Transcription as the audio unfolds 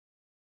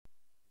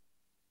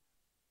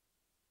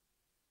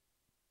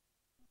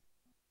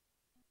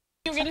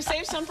You're going to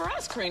save some for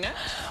us, Karina.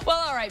 Well,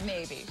 all right,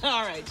 maybe.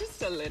 All right,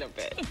 just a little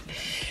bit.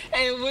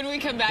 Hey, when we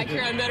come back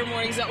here on Better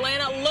Mornings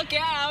Atlanta, look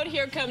out.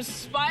 Here comes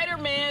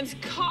Spider-Man's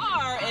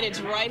car, and it's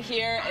right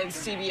here at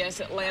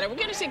CBS Atlanta. We're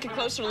going to take a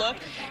closer look.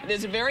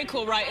 There's a very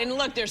cool ride. And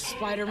look, there's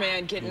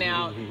Spider-Man getting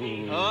out.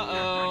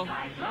 Uh-oh.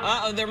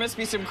 Uh-oh, there must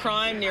be some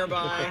crime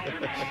nearby.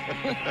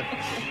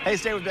 Hey,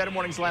 stay with Better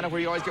Mornings Atlanta, where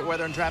you always get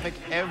weather and traffic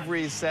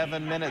every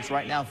 7 minutes.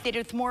 Right now,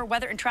 With more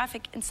weather and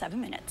traffic in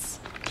 7 minutes.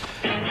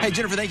 hey,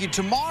 Jennifer, thank you.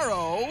 Tomorrow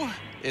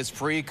is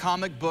Free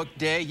Comic Book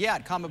Day. Yeah,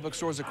 at comic book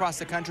stores across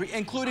the country,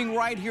 including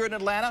right here in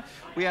Atlanta.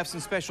 We have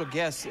some special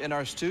guests in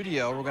our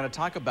studio. We're going to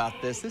talk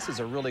about this. This is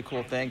a really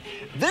cool thing.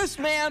 This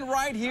man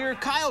right here,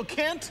 Kyle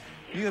Kent,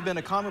 you have been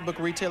a comic book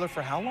retailer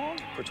for how long?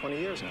 For 20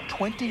 years now.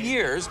 20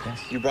 years.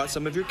 Yes. You brought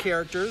some of your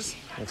characters.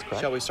 That's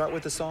correct. Shall we start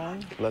with the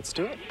song? Let's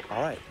do it.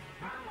 All right.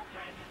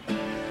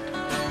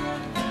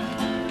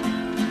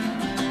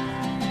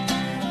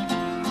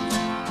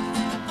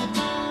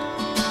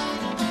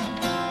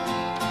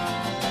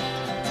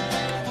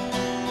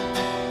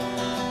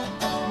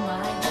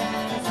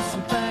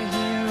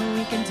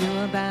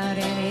 About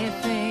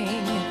anything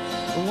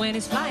when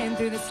he's flying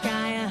through the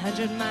sky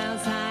 100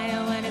 miles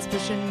higher, when he's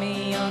pushing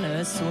me on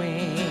a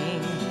swing.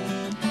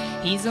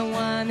 He's the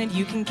one that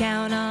you can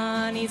count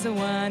on. He's the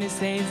one who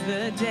saves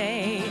the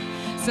day.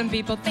 Some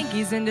people think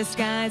he's in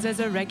disguise as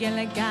a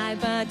regular guy,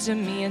 but to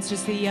me it's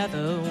just the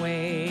other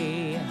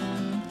way.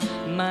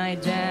 My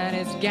dad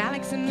is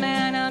Galaxy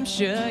Man, I'm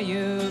sure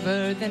you've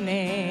heard the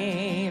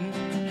name.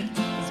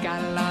 He's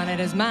got a lot on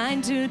his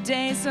mind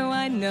today, so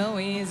I know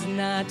he's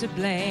not to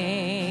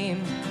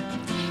blame.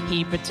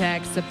 He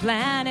protects the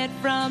planet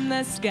from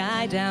the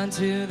sky down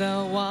to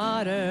the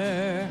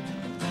water.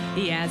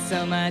 He has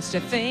so much to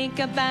think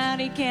about,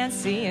 he can't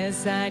see his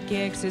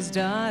sidekick's his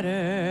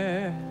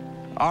daughter.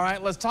 All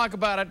right, let's talk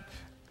about it.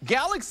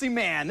 Galaxy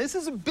Man, this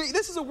is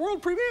a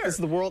world premiere. This is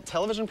the world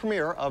television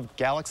premiere of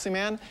Galaxy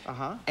Man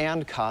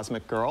and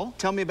Cosmic Girl.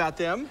 Tell me about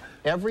them.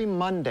 Every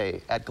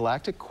Monday at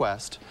Galactic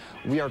Quest,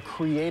 we are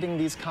creating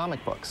these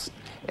comic books.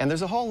 And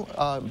there's a whole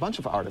bunch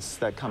of artists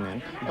that come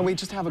in, and we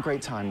just have a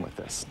great time with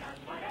this.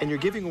 And you're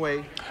giving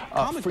away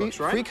comic books,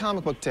 right? Free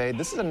Comic Book Day.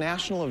 This is a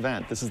national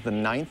event. This is the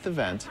 9th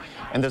event,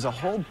 and there's a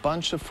whole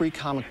bunch of free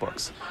comic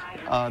books.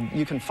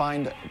 You can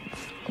find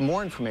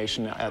more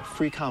information at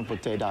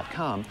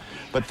freecomicbookday.com.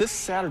 But this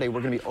Saturday,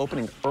 we're going to be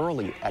opening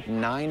early at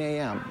 9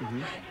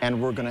 a.m., and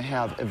we're going to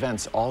have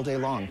events all day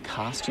long.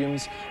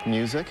 Costumes,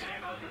 music,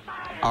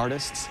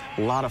 artists,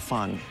 a lot of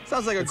fun.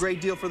 Sounds like a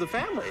great deal for the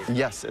family.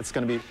 Yes, it's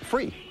going to be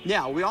free.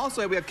 Yeah, we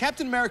have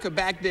Captain America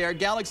back there,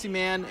 Galaxy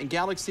Man and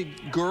Galaxy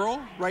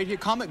Girl right here,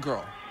 Comic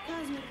Girl.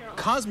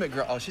 Cosmic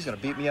Girl. Oh, she's going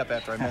to beat me up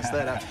after I mess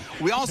that up.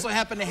 We also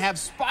happen to have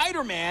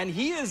Spider-Man.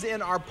 He is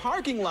in our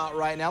parking lot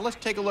right now. Let's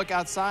take a look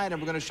outside,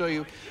 and we're going to show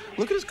you.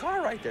 Look at his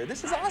car right there.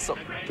 This is awesome.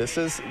 This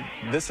is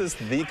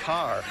the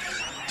car.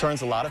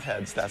 Turns a lot of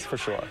heads, that's for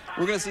sure.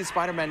 We're going to see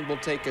Spider-Man. We'll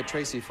take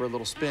Tracy for a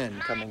little spin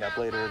coming up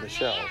later in the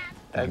show.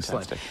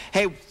 Excellent. Fantastic.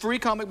 Hey, Free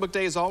Comic Book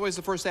Day is always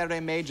the first Saturday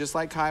in May, just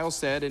like Kyle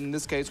said. And in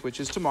this case, which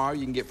is tomorrow,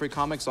 you can get free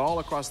comics all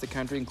across the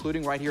country,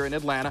 including right here in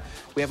Atlanta.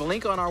 We have a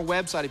link on our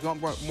website if you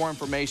want more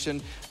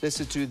information. This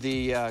is to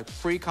the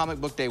Free Comic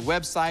Book Day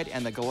website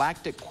and the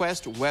Galactic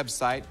Quest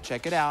website.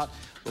 Check it out.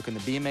 Look in the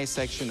BMA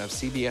section of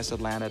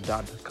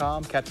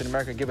cbsatlanta.com. Captain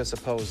America, give us a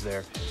pose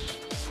there.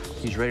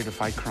 He's ready to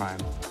fight crime.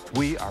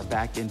 We are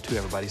back into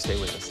everybody. Stay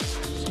with us.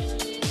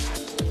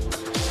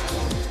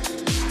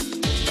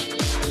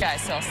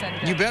 Guys, so I'll send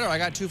it. You better. I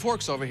got 2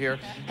 forks over here.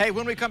 Hey,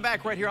 when we come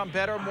back right here on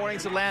Better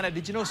Mornings Atlanta,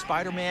 did you know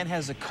Spider-Man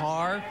has a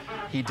car?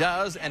 He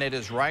does, and it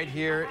is right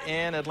here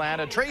in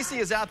Atlanta. Tracy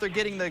is out there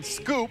getting the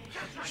scoop.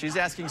 She's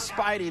asking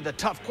Spidey the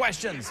tough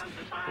questions.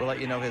 We'll let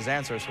you know his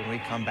answers when we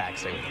come back.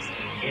 Stay with us.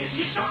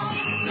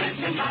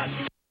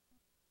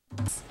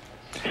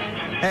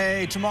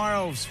 Hey,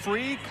 tomorrow's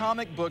Free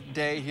Comic Book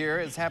Day here.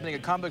 It's happening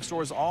at comic book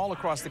stores all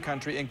across the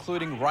country,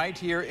 including right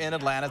here in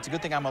Atlanta. It's a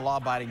good thing I'm a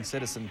law-abiding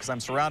citizen because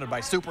I'm surrounded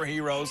by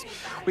superheroes.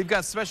 We've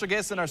got special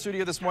guests in our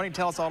studio this morning.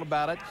 Tell us all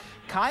about it.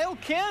 Kyle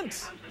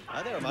Kent.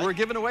 Hi there, Mike. We're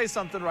giving away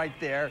something right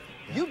there.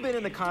 You've been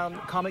in the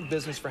comic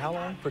business for how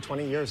long? For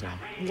 20 years now.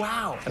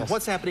 Wow. And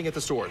what's happening at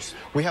the stores?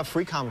 We have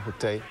Free Comic Book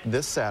Day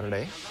this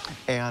Saturday,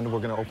 and we're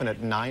going to open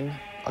at 9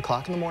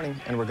 o'clock in the morning,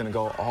 and we're going to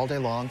go all day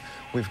long.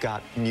 We've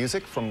got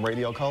music from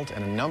Radio Cult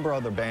and a number of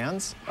other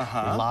bands.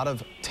 A lot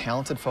of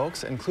talented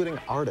folks, including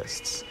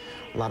artists.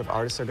 A lot of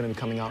artists are going to be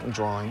coming out and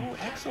drawing,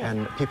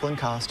 and people in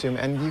costume.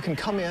 And you can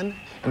come in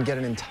and get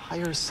an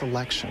entire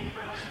selection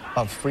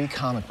of free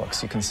comic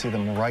books. You can see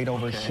them right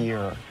over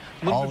here.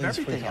 All these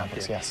free comic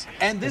books, yes.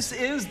 And this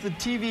is the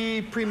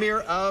TV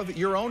premiere of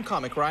your own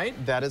comic, right?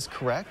 That is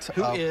correct.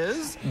 Who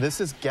is? This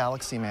is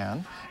Galaxy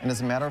Man. And as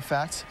a matter of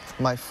fact,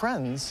 my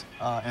friends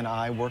and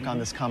I work on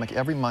this comic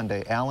every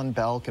Monday, Alan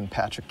Belk and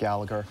Patrick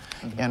Gallagher.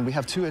 And we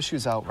have 2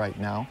 issues out right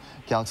now,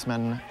 Galaxy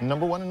Man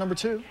 #1 and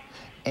 #2.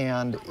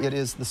 And it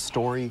is the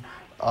story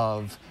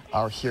of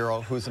our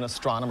hero who's an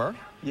astronomer.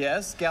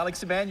 Yes,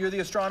 Galaxy Man, you're the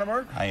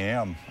astronomer? I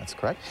am. That's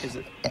correct. Is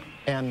it?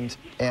 And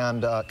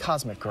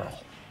Cosmic Girl.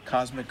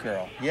 Cosmic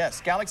Girl.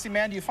 Yes. Galaxy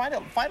Man, do you find a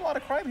lot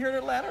of crime here in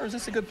Atlanta, or is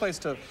this a good place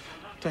to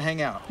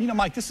hang out? You know,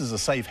 Mike, this is a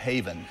safe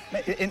haven.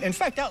 In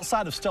fact,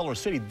 outside of Stellar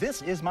City,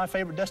 this is my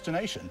favorite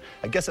destination.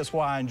 I guess that's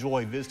why I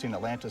enjoy visiting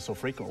Atlanta so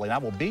frequently. And I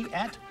will be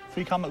at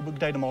Free Comic Book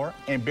Day tomorrow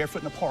and Barefoot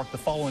in the Park the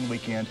following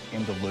weekend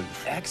in the Louvre.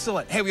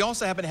 Excellent. Hey, we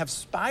also happen to have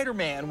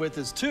Spider-Man with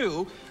us,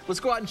 too.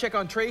 Let's go out and check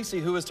on Tracy,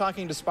 who is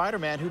talking to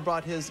Spider-Man, who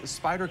brought his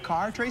spider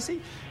car.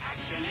 Tracy?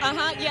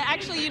 Yeah,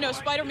 actually, you know,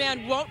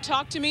 Spider-Man won't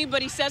talk to me,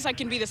 but he says I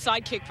can be the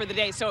sidekick for the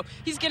day. So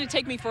he's going to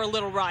take me for a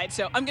little ride.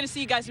 So I'm going to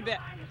see you guys in a bit.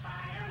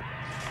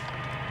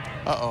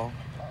 Uh-oh.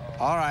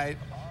 All right.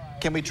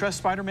 Can we trust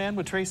Spider-Man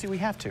with Tracy? We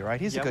have to,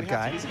 right? He's a good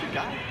guy. He's a good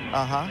guy.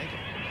 Uh-huh.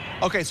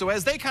 Okay, so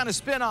as they kind of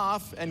spin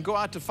off and go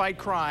out to fight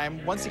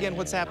crime, once again,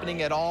 what's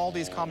happening at all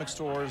these comic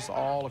stores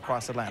all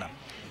across Atlanta?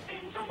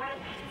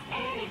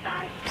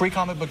 Free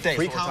Comic Book Day is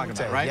Free what we're Comic talking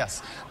Day, about, right?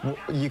 yes.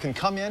 You can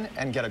come in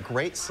and get a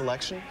great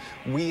selection.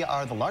 We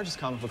are the largest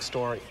comic book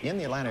store in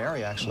the Atlanta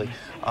area, actually.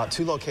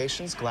 2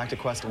 locations, Galactic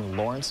Quest in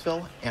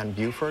Lawrenceville and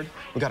Buford.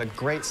 We've got a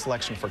great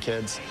selection for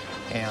kids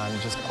and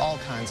just all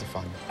kinds of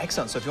fun.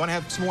 Excellent. So if you want to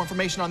have some more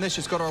information on this,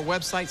 just go to our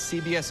website,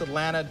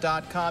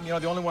 cbsatlanta.com. You know,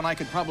 the only one I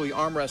could probably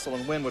arm wrestle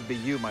and win would be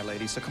you, my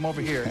lady. So come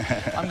over here.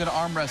 I'm going to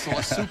arm wrestle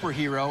a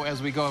superhero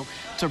as we go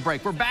to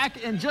break. We're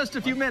back in just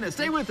a few minutes.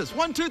 Stay with us.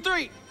 1, 2,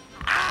 3.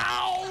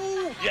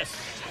 Ow! Yes.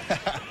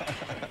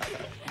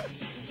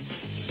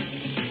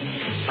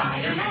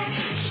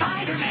 Spider-Man,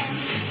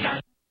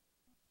 Spider-Man.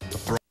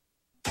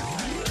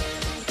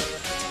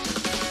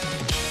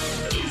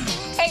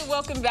 Hey,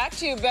 welcome back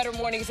to Better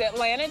Mornings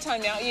Atlanta.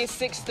 Time now is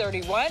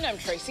 6:31. I'm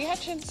Tracy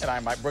Hutchins. And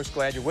I'm Mike Brooks.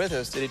 Glad you're with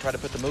us. Did he try to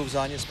put the moves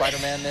on you,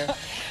 Spider-Man, there?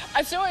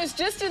 So I was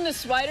just in the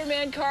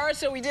Spider-Man car,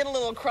 so we did a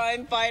little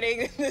crime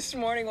fighting this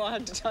morning. We'll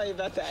have to tell you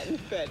about that in a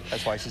bit.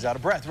 That's why she's out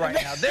of breath right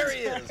now. There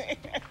he is.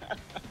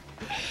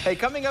 Hey,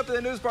 coming up in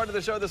the news part of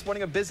the show this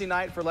morning, a busy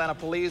night for Atlanta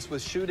police with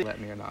shooting.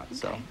 Let me or not,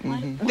 so.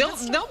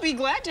 They'll be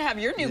glad to have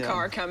your new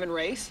car come and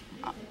race.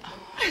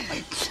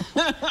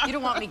 You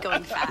don't want me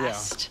going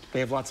fast. Yeah, they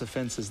have lots of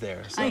fences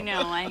there. So I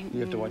know.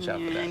 you have to watch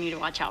out for that. I need to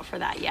watch out for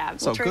that, yeah.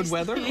 So good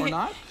weather or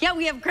not? Yeah,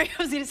 we have great.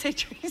 I was going to say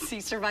Tracy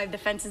survived the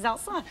fences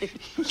outside.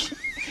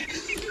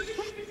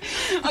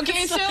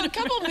 Okay, so a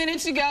couple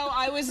minutes ago,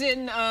 I was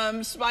in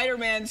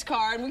Spider-Man's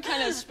car, and we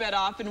kind of sped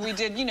off, and we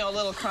did, you know, a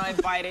little crime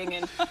fighting,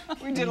 and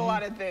we did a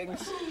lot of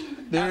things.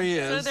 There he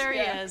is. So there he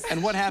is.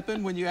 And what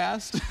happened when you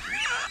asked?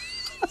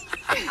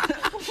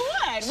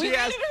 What? She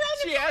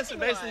asked him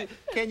basically,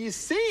 can you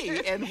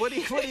see? And what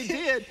he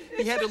did,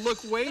 he had to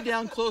look way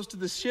down close to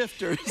the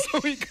shifter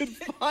so he could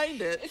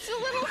find it. It's a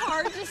little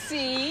hard to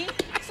see.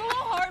 It's a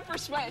little hard for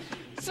Spidey.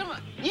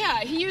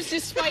 Yeah, he used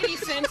his Spidey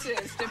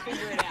senses to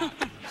figure it out.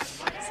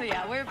 So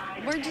yeah,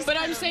 we're just. But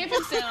I'm safe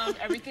and sound.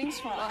 Everything's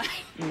fine.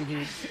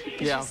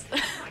 Yeah.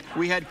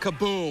 We had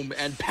kaboom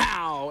and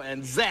pow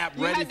and zap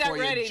ready for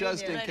you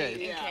just in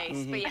case.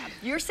 But yeah,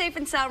 you're safe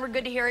and sound. We're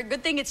good to hear it.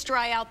 Good thing it's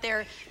dry out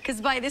there, because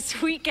by this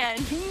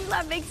weekend,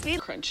 that makes me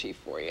crunchy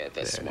for you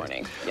this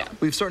morning. Yeah.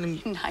 We've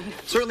certainly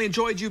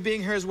enjoyed you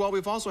being here as well.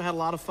 We've also had a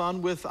lot of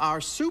fun with our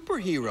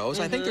superheroes.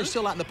 I think they're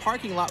still out in the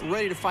parking lot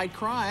ready to fight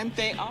crime.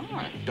 They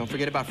are. Don't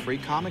forget about free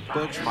comic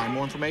books. Find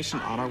more information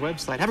on our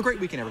website. Have a great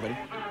weekend, everybody.